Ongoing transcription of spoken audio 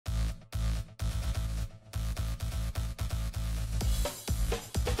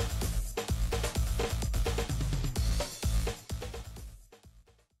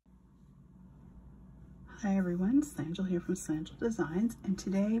everyone, Slangel here from Slangel Designs, and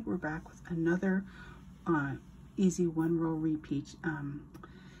today we're back with another easy one row repeat.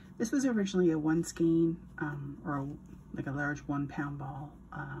 This was originally a one skein like a large 1 pound ball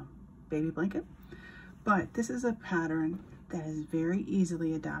baby blanket, but this is a pattern that is very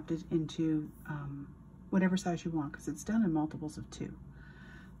easily adapted into whatever size you want because it's done in multiples of 2.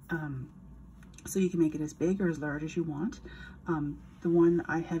 So you can make it as big or as large as you want. The one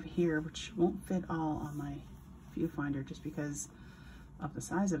I have here, which won't fit all on my viewfinder just because of the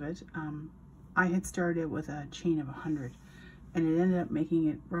size of it, I had started with a chain of 100, and it ended up making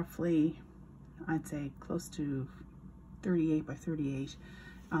it roughly, I'd say close to 38 by 38.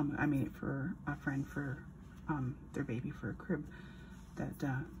 I made it for a friend for their baby for a crib that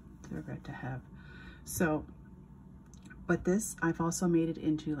they're about to have. So, but this, I've also made it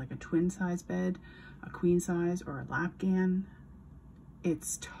into like a twin size bed, a queen size, or a lapgan.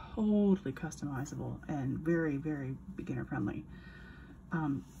 It's totally customizable and very, very beginner friendly.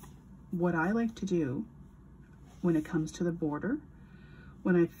 What I like to do when it comes to the border,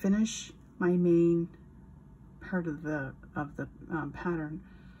 when I finish my main part of the pattern,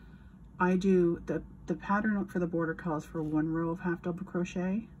 I do the pattern for the border calls for 1 row of half double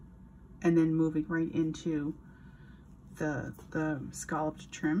crochet, and then moving right into the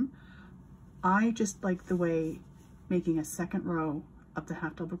scalloped trim. I just like the way making a 2nd row of the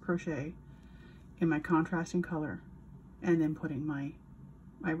half double crochet in my contrasting color and then putting my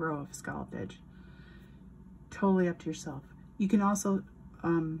row of scalloped edge. Totally up to yourself. You can also,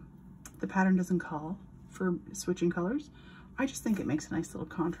 the pattern doesn't call for switching colors. I just think it makes a nice little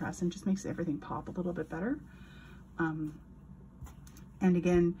contrast and just makes everything pop a little bit better. And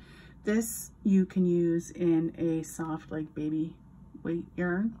again, this you can use in a soft like baby weight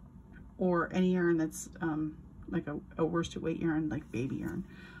yarn, or any yarn that's like a worsted weight yarn, like baby yarn,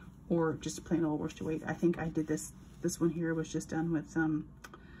 or just a plain old worsted weight. I think I did this one here was just done with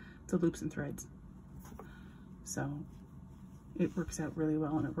the loops and threads, so it works out really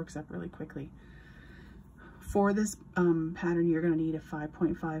well and it works up really quickly. For this pattern, you're going to need a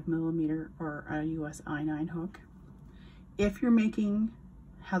 5.5 millimeter or a US I9 hook. If you're making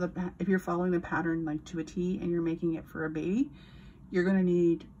if you're following the pattern like to a T and you're making it for a baby, you're going to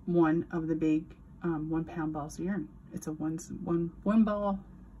need one of the big 1 pound balls of yarn. It's a one ball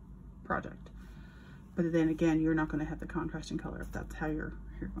project, but then again, you're not going to have the contrasting color if that's how you're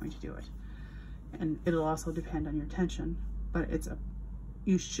going to do it, and it'll also depend on your tension. But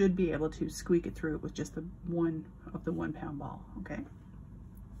you should be able to squeak it through with just the one of the 1 pound ball. Okay,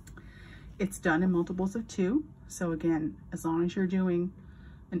 it's done in multiples of 2, so again, as long as you're doing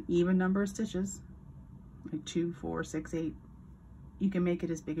an even number of stitches, like 2, 4, 6, 8, you can make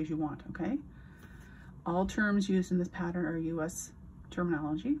it as big as you want. Okay, all terms used in this pattern are US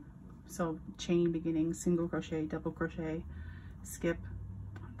terminology. So chain, beginning, single crochet, double crochet, skip,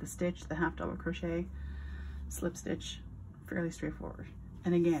 the stitch, the half double crochet, slip stitch, fairly straightforward.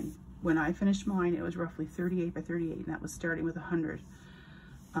 And again, when I finished mine, it was roughly 38 by 38, and that was starting with 100.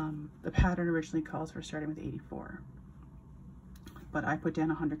 The pattern originally calls for starting with 84, but I put down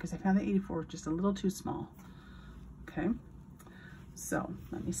 100 because I found the 84 was just a little too small. Okay, so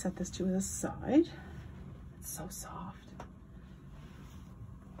let me set this to the side. It's so soft.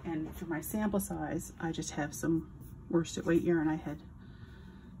 And for my sample size, I just have some worsted weight yarn I had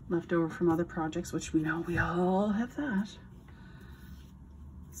left over from other projects, which we know we all have that.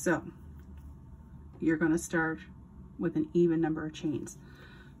 So you're going to start with an even number of chains.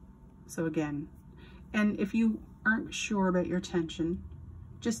 So again, and if you aren't sure about your tension,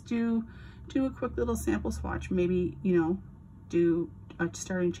 just do a quick little sample swatch. Maybe, you know, do a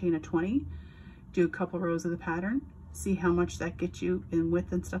starting chain of 20, do a couple rows of the pattern, see how much that gets you in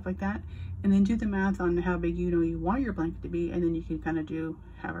width and stuff like that, and then do the math on how big you want your blanket to be, and then you can kind of do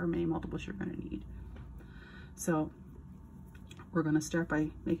however many multiples you're going to need. So we're going to start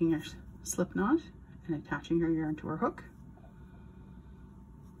by making our slip knot and attaching our yarn to our hook.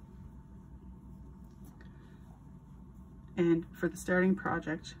 And for the starting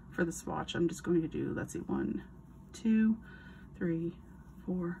project, for the swatch, I'm just going to do, let's see, 1, 2, 3,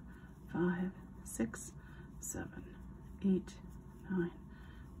 4, 5, 6, 7, 8, 9,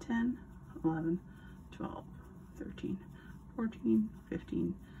 10, 11, 12, 13, 14,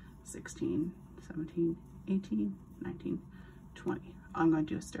 15, 16, 17, 18, 19, 20. I'm going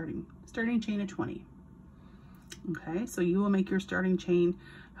to do a starting chain of 20. Okay, so you will make your starting chain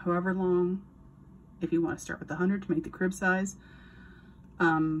however long. If you want to start with 100 to make the crib size.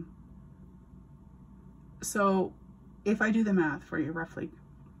 So if I do the math for you roughly,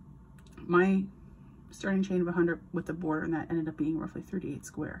 my starting chain of 100 with the border, and that ended up being roughly 38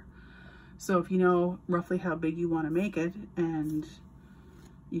 square. So if you know roughly how big you want to make it, and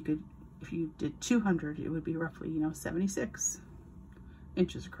you could, if you did 200, it would be roughly, you know, 76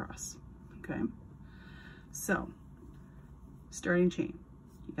 inches across. Okay, so starting chain,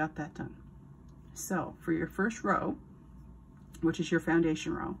 you got that done. So for your first row, which is your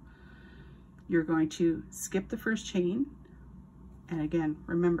foundation row, you're going to skip the first chain. And again,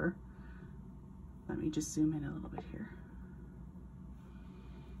 remember, let me just zoom in a little bit here.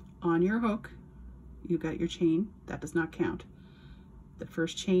 On your hook, you got your chain. That does not count. The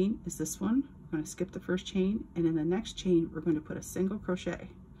first chain is this one. We're going to skip the first chain, and in the next chain, we're going to put a single crochet.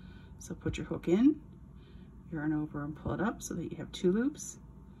 So put your hook in, yarn over and pull it up so that you have 2 loops.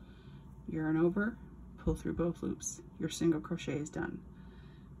 Yarn over, pull through both loops. Your single crochet is done.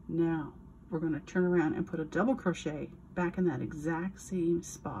 Now we're going to turn around and put a double crochet back in that exact same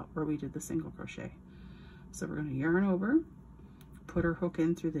spot where we did the single crochet. So we're going to yarn over, put our hook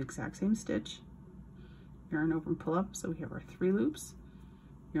in through the exact same stitch, yarn over and pull up so we have our 3 loops,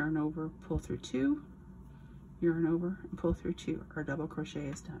 yarn over, pull through 2, yarn over and pull through 2. Our double crochet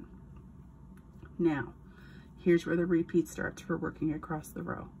is done. Now here's where the repeat starts for working across the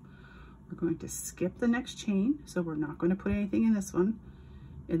row. We're going to skip the next chain, so we're not going to put anything in this one.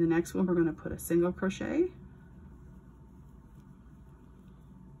 In the next one, we're going to put a single crochet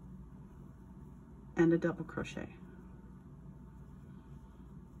and a double crochet.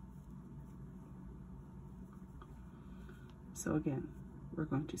 So again, we're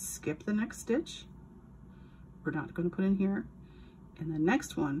going to skip the next stitch. We're not going to put in here. In the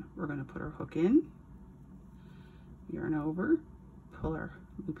next one, we're going to put our hook in, yarn over, pull our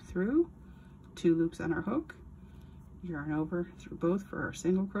loop through, 2 loops on our hook, yarn over through both for our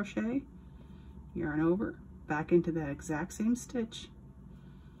single crochet, yarn over, back into that exact same stitch,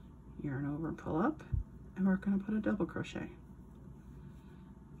 yarn over and pull up, and we're going to put a double crochet.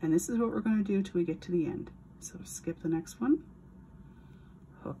 And this is what we're going to do till we get to the end. So skip the next one,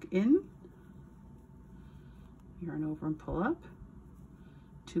 hook in, yarn over and pull up,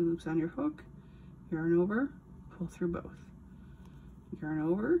 2 loops on your hook, yarn over, pull through both, yarn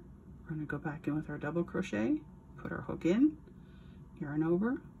over, we're going to go back in with our double crochet, put our hook in, yarn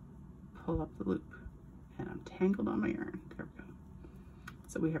over, pull up the loop, and I'm tangled on my yarn. There we go.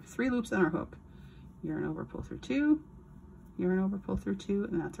 So we have 3 loops on our hook, yarn over, pull through 2, yarn over, pull through 2,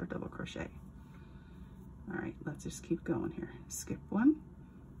 and that's our double crochet. All right, let's just keep going here. Skip 1,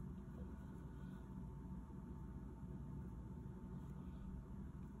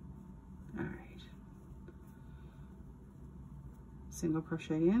 all right, single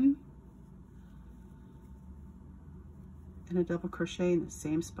crochet in, and a double crochet in the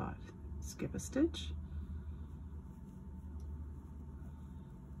same spot. Skip a stitch,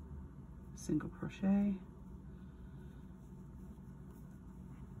 single crochet,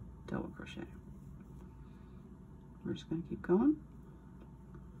 double crochet. We're just going to keep going.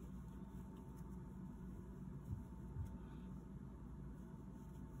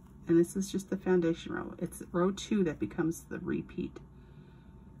 And this is just the foundation row. It's row 2 that becomes the repeat.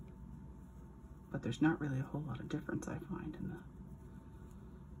 But there's not really a whole lot of difference, I find, in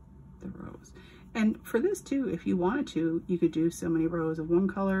the rows. And for this too, if you wanted to, you could do so many rows of one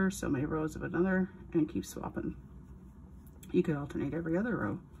color, so many rows of another, and keep swapping. You could alternate every other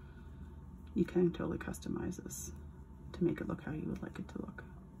row. You can totally customize this to make it look how you would like it to look.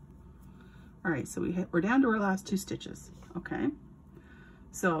 All right, so we're down to our last 2 stitches, okay?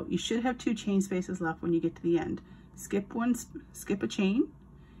 So you should have 2 chain spaces left when you get to the end. Skip a chain,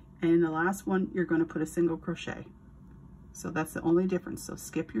 and in the last one, you're going to put a single crochet. So that's the only difference. So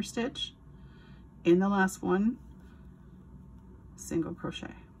skip your stitch, in the last one, single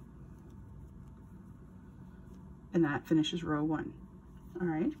crochet. And that finishes row 1. All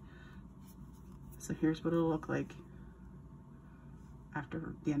right. So here's what it'll look like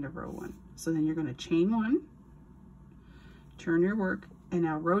after the end of row 1. So then you're going to chain 1, turn your work, and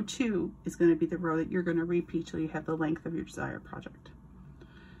now row 2 is going to be the row that you're going to repeat till you have the length of your desired project.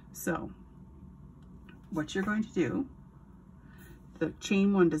 So what you're going to do, the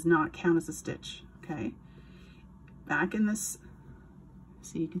chain 1 does not count as a stitch, okay? Back in this,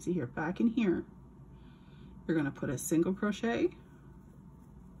 so you can see here, back in here, you're going to put a single crochet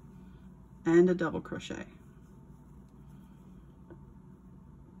and a double crochet.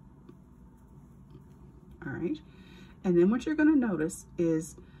 All right, and then what you're going to notice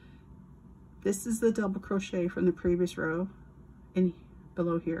is this is the double crochet from the previous row in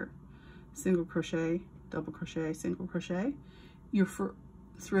below here, single crochet, double crochet, single crochet. You're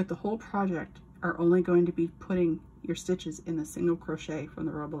throughout the whole project are only going to be putting your stitches in the single crochet from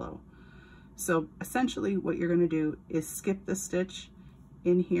the row below. So essentially what you're going to do is skip the stitch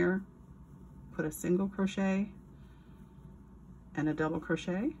in here put a single crochet and a double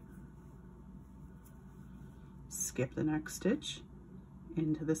crochet, skip the next stitch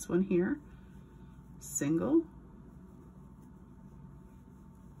into this one here, single,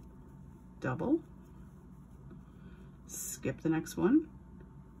 double, skip the next one,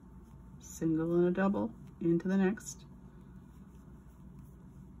 single and a double into the next,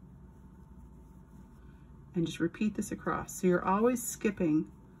 and just repeat this across. So you're always skipping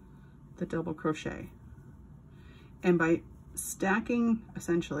the double crochet, and by stacking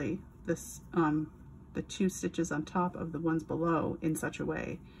essentially this the 2 stitches on top of the ones below in such a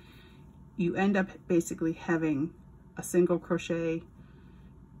way, you end up basically having a single crochet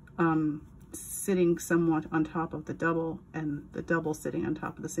sitting somewhat on top of the double and the double sitting on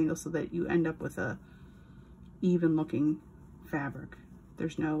top of the single, so that you end up with a even looking fabric.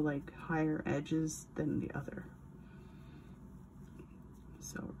 There's no like higher edges than the other.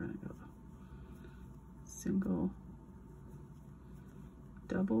 So we're gonna go single,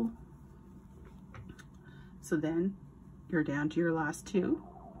 double. So then you're down to your last 2.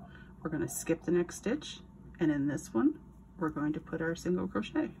 We're going to skip the next stitch, and in this one we're going to put our single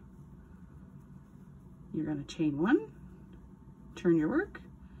crochet. You're going to chain 1, turn your work,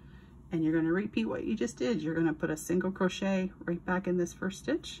 and you're going to repeat what you just did. You're going to put a single crochet right back in this first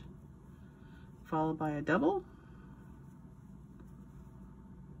stitch, followed by a double,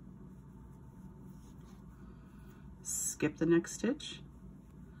 skip the next stitch,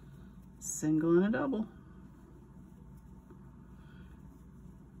 single and a double,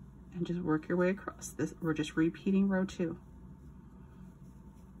 and just work your way across this. We're just repeating row 2.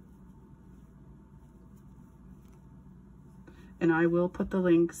 And I will put the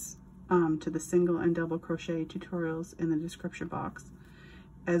links to the single and double crochet tutorials in the description box.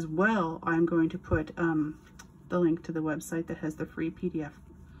 As well, I'm going to put the link to the website that has the free PDF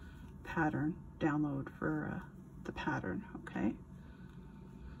pattern download for the pattern, okay?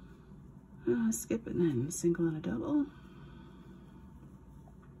 Skip and then single and a double.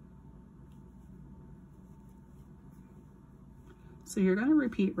 So you're going to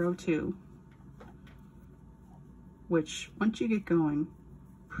repeat row 2, which once you get going,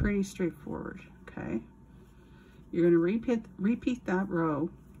 pretty straightforward, okay? You're going to repeat that row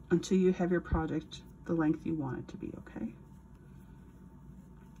until you have your project the length you want it to be, okay?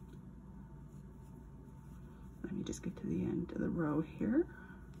 Let me just get to the end of the row here.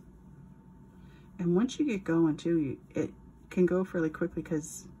 And once you get going too, it can go fairly quickly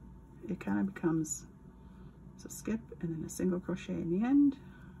because it kind of becomes, so skip and then a single crochet in the end.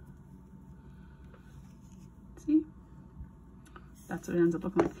 See? That's what it ends up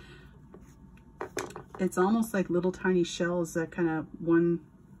looking like. It's almost like little tiny shells that kind of, one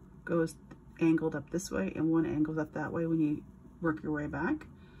goes angled up this way and one angles up that way when you work your way back.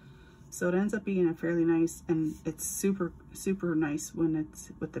 So it ends up being a fairly nice, and it's super, super nice when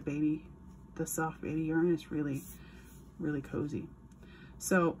it's with the baby, the soft baby yarn. It's really, really cozy.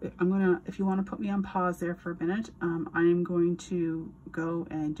 So I'm gonna, if you want to put me on pause there for a minute, I'm going to go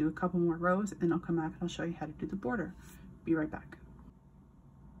and do a couple more rows, and I'll come back and I'll show you how to do the border. Be right back.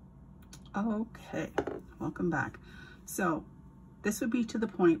 Okay, welcome back. So this would be to the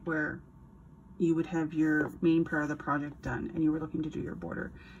point where you would have your main part of the project done and you were looking to do your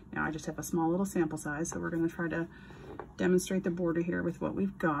border. Now I just have a small little sample size, so we're going to try to demonstrate the border here with what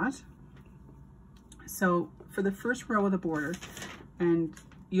we've got. So for the first row of the border, and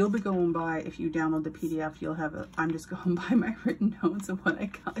you'll be going by, if you download the PDF, you'll have a, I'm just going by my written notes of what I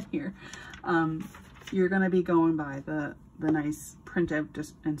got here. You're going to be going by the nice printout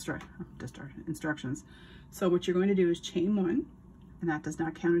instructions. So what you're going to do is chain 1, and that does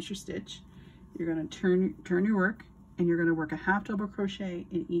not count as your stitch. You're going to turn your work, and you're going to work a half double crochet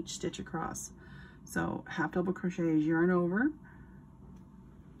in each stitch across. So half double crochet is yarn over,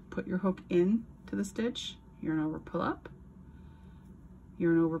 put your hook in to the stitch, yarn over, pull up,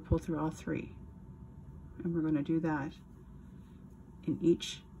 yarn over, pull through all 3. And we're going to do that in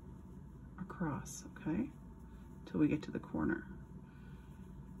each across, okay, till we get to the corner.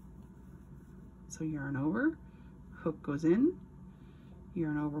 So yarn over, hook goes in,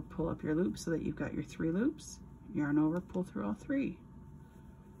 yarn over, pull up your loop so that you've got your 3 loops, yarn over, pull through all 3.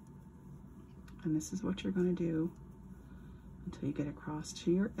 And this is what you're going to do until you get across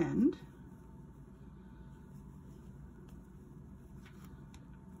to your end.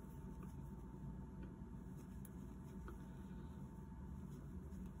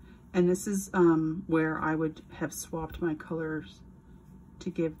 And this is where I would have swapped my colors to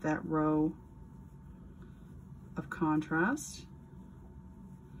give that row of contrast.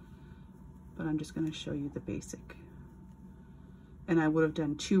 But I'm just going to show you the basic. and I would have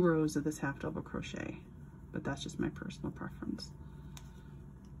done 2 rows of this half double crochet, but that's just my personal preference.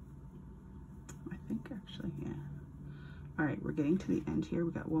 I think actually, yeah. All right, we're getting to the end here.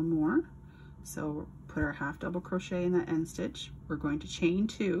 We got one more. So put our half double crochet in that end stitch. We're going to chain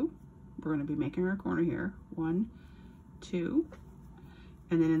 2. We're going to be making our corner here. 1, 2,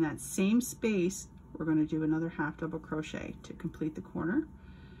 and then in that same space, we're going to do another half double crochet to complete the corner.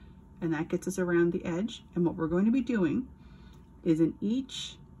 And that gets us around the edge. And what we're going to be doing is in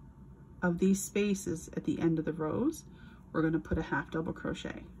each of these spaces at the end of the rows, we're going to put a half double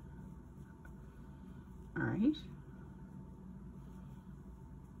crochet. All right.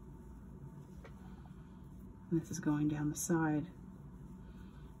 And this is going down the side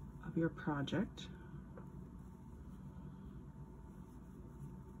of your project.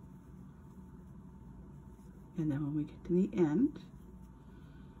 And then when we get to the end,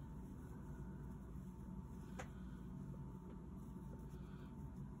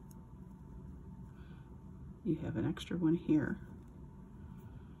 you have an extra one here,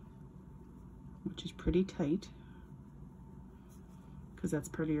 which is pretty tight because that's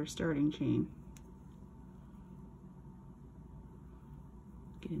part of your starting chain.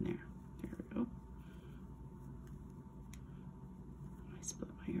 Get in there. There we go. I split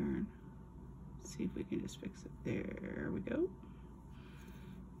my yarn. See if we can just fix it. There we go.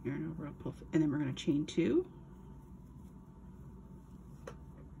 Yarn over, I'll pull, and then we're going to chain 2.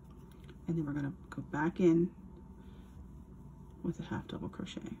 And then we're going to go back in with a half double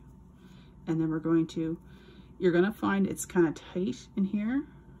crochet. And then we're going to, you're going to find it's kind of tight in here.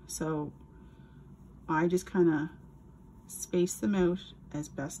 So I just kind of space them out as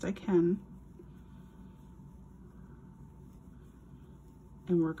best I can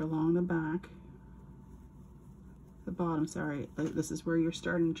and work along the back, the bottom, sorry, this is where your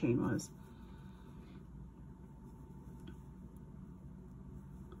starting chain was.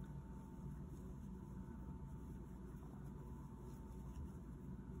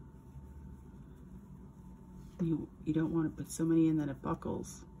 You don't want to put so many in that it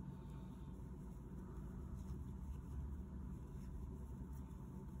buckles.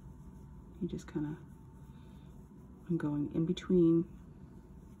 You just kind of, I'm going in between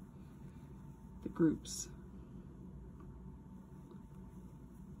the groups.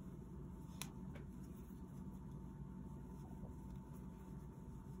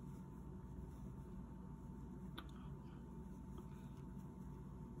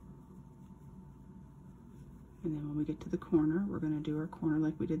 And then when we get to the corner, we're going to do our corner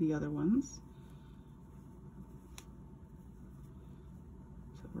like we did the other ones.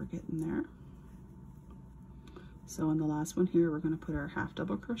 So we're getting there. So in the last one here, we're going to put our half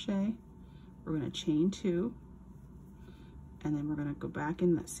double crochet. We're going to chain 2. And then we're going to go back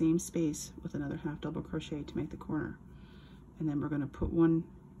in that same space with another half double crochet to make the corner. And then we're going to put one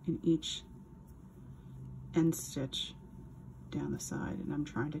in each end stitch down the side. And I'm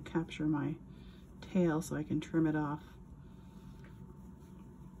trying to capture my tail so I can trim it off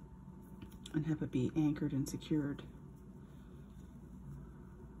and have it be anchored and secured.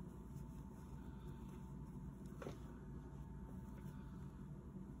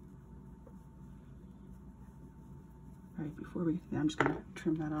 All right, before we get there, I'm just going to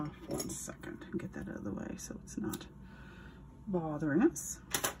trim that off 1 second and get that out of the way so it's not bothering us.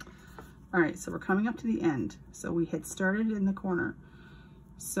 All right, so we're coming up to the end. So we had started in the corner.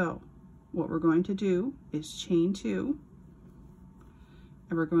 So what we're going to do is chain 2,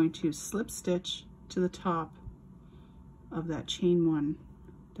 and we're going to slip stitch to the top of that chain 1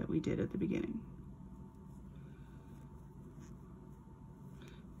 that we did at the beginning.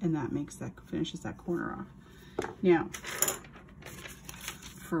 And that makes that, finishes that corner off. Now,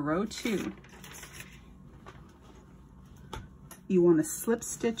 for row 2, you want to slip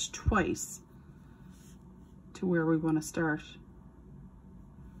stitch twice to where we want to start.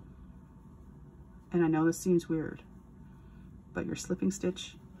 And I know this seems weird, but your slipping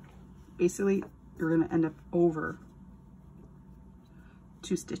stitch, basically you're going to end up over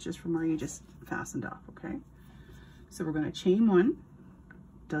 2 stitches from where you just fastened off, okay? So we're going to chain 1,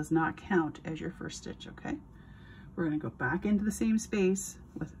 does not count as your first stitch, okay? We're going to go back into the same space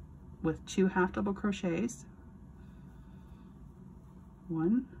with 2 half double crochets.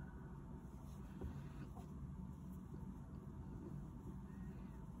 1,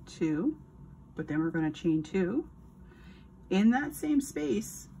 2, but then we're going to chain 2 in that same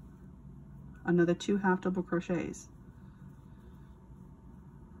space, another 2 half double crochets.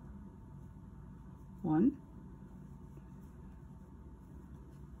 1,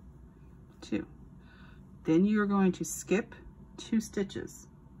 2. Then you're going to skip 2 stitches,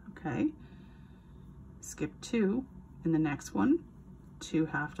 okay? Skip 2 in the next one, 2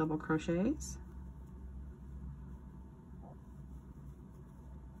 half double crochets,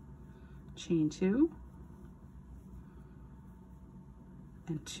 chain 2,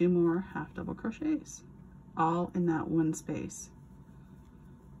 and 2 more half double crochets, all in that one space.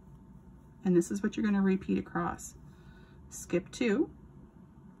 And this is what you're going to repeat across. Skip 2,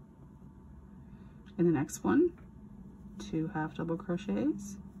 in the next one, 2 half double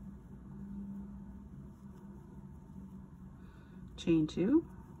crochets, chain 2,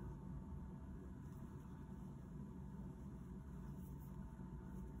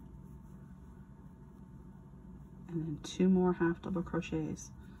 and then 2 more half double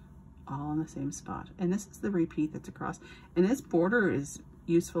crochets, all in the same spot. And this is the repeat that's across. And this border is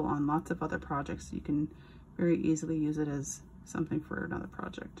useful on lots of other projects. You can very easily use it as something for another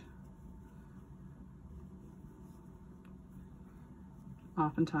project.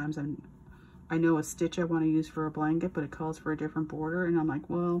 Oftentimes I know a stitch I want to use for a blanket, but it calls for a different border, and I'm like,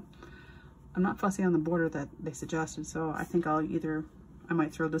 well, I'm not fussy on the border that they suggested, so I think I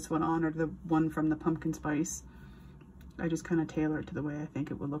might throw this one on, or the one from the pumpkin spice. I just kind of tailor it to the way I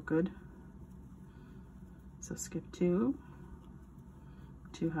think it would look good. So skip 2,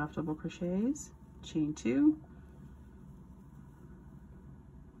 2 half double crochets, chain 2,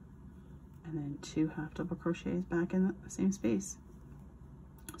 and then 2 half double crochets back in the same space.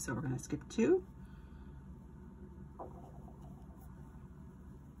 So we're going to skip 2,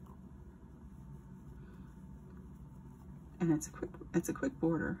 and it's a quick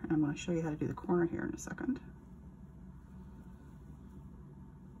border, and I'm going to show you how to do the corner here in a second.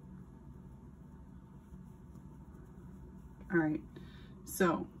 All right,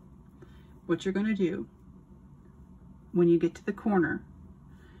 so what you're going to do when you get to the corner,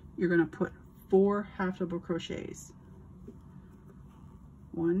 you're going to put 4 half double crochets.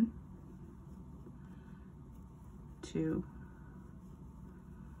 1, 2,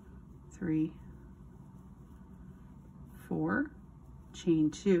 3, 4,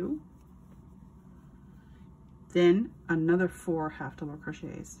 chain 2, then another 4 half double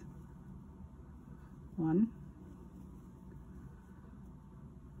crochets. 1,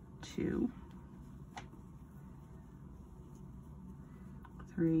 2,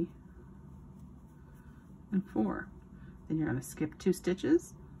 3, and 4. Then you're going to skip 2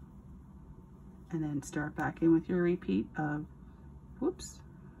 stitches and then start back in with your repeat of, whoops,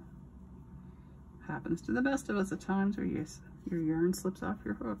 happens to the best of us at times where your yarn slips off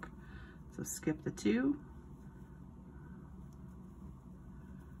your hook. So skip the 2,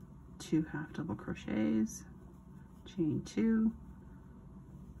 2 half double crochets, chain 2,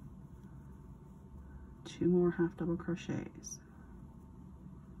 2 more half double crochets.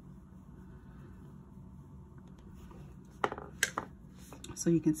 So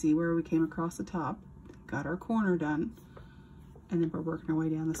you can see where we came across the top, got our corner done, and then we're working our way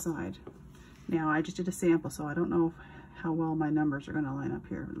down the side. Now I just did a sample, so I don't know how well my numbers are going to line up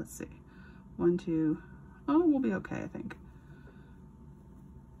here. Let's see. 1, 2, oh, we'll be okay, I think.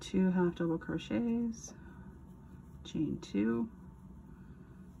 2 half double crochets, chain 2,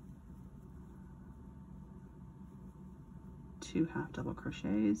 2 half double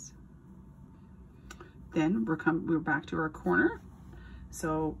crochets. Then we're back to our corner.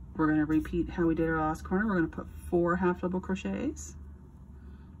 So we're going to repeat how we did our last corner. We're going to put 4 half double crochets.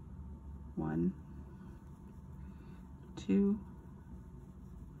 1, 2,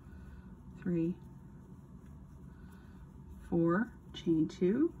 3, 4, chain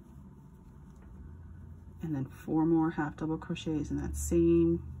 2, and then 4 more half double crochets in that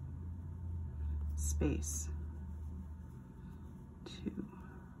same space. 2,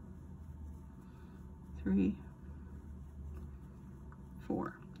 3,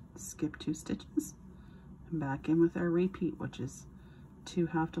 4. Skip 2 stitches and back in with our repeat, which is 2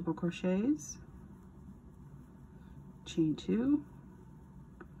 half double crochets, chain 2,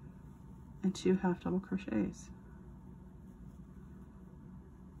 and 2 half double crochets.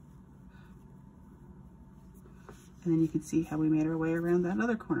 And then you can see how we made our way around that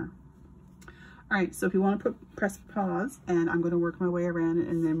other corner. All right, so if you want to press pause, and I'm going to work my way around it,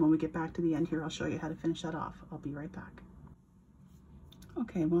 and then when we get back to the end here, I'll show you how to finish that off. I'll be right back.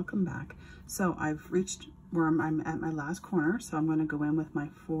 Okay, welcome back. So I've reached where I'm at my last corner, so I'm going to go in with my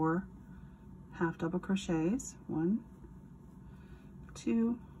 4 half double crochets. 1,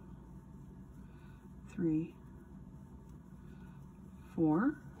 2, 3,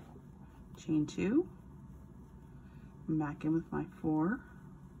 4, chain 2, and back in with my 4,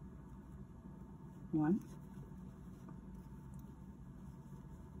 1,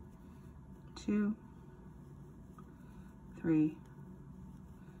 2, 3,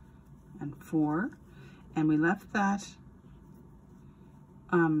 and 4, and we left that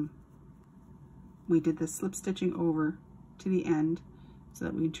we did the slip stitching over to the end so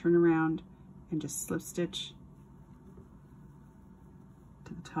that we turn around and just slip stitch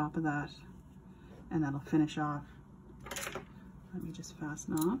to the top of that, and that'll finish off. Let me just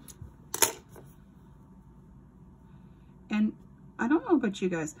fasten off. And I don't know about you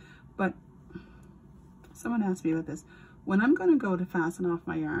guys, but someone asked me about this. When I'm going to go to fasten off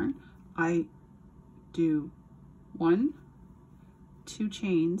my yarn, I do 1, 2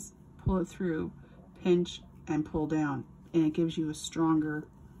 chains, pull it through, pinch, and pull down, and it gives you a stronger,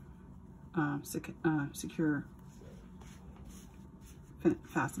 secure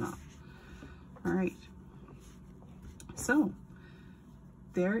fasten off. All right, so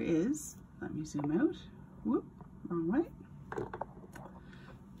there is, let me zoom out, whoop, wrong way.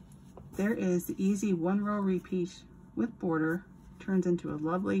 There is the easy 1-row repeat with border, turns into a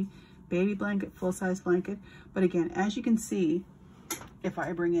lovely baby blanket, full-size blanket. But again, as you can see, if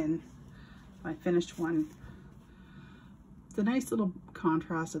I bring in my finished one, the nice little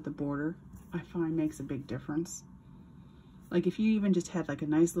contrast at the border, I find makes a big difference. Like if you even just had like a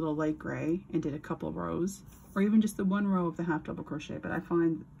nice little light gray and did a couple of rows, or even just the 1 row of the half double crochet, but I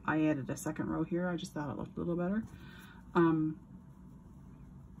find I added a 2nd row here. I just thought it looked a little better.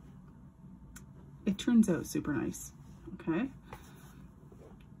 It turns out super nice, okay?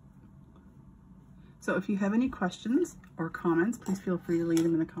 So if you have any questions or comments, please feel free to leave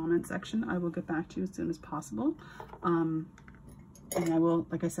them in the comment section. I will get back to you as soon as possible. And I will,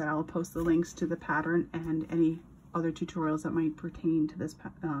 like I said, I will post the links to the pattern and any other tutorials that might pertain to this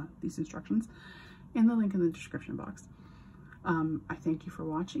these instructions in the link in the description box. I thank you for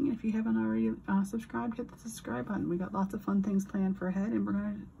watching, and if you haven't already subscribed, hit the subscribe button. We got lots of fun things planned for ahead, and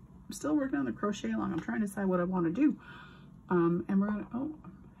I'm still working on the crochet along. I'm trying to decide what I want to do. And we're gonna, oh,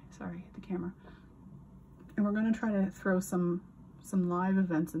 sorry, hit the camera. And we're gonna try to throw some live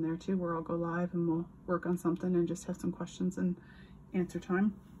events in there too, where I'll go live and we'll work on something and just have some questions and answer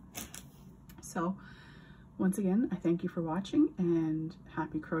time. So once again, I thank you for watching and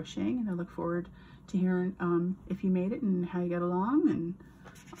happy crocheting, and I look forward to hearing if you made it and how you got along, and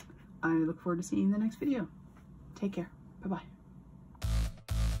I look forward to seeing you in the next video. Take care. Bye-bye.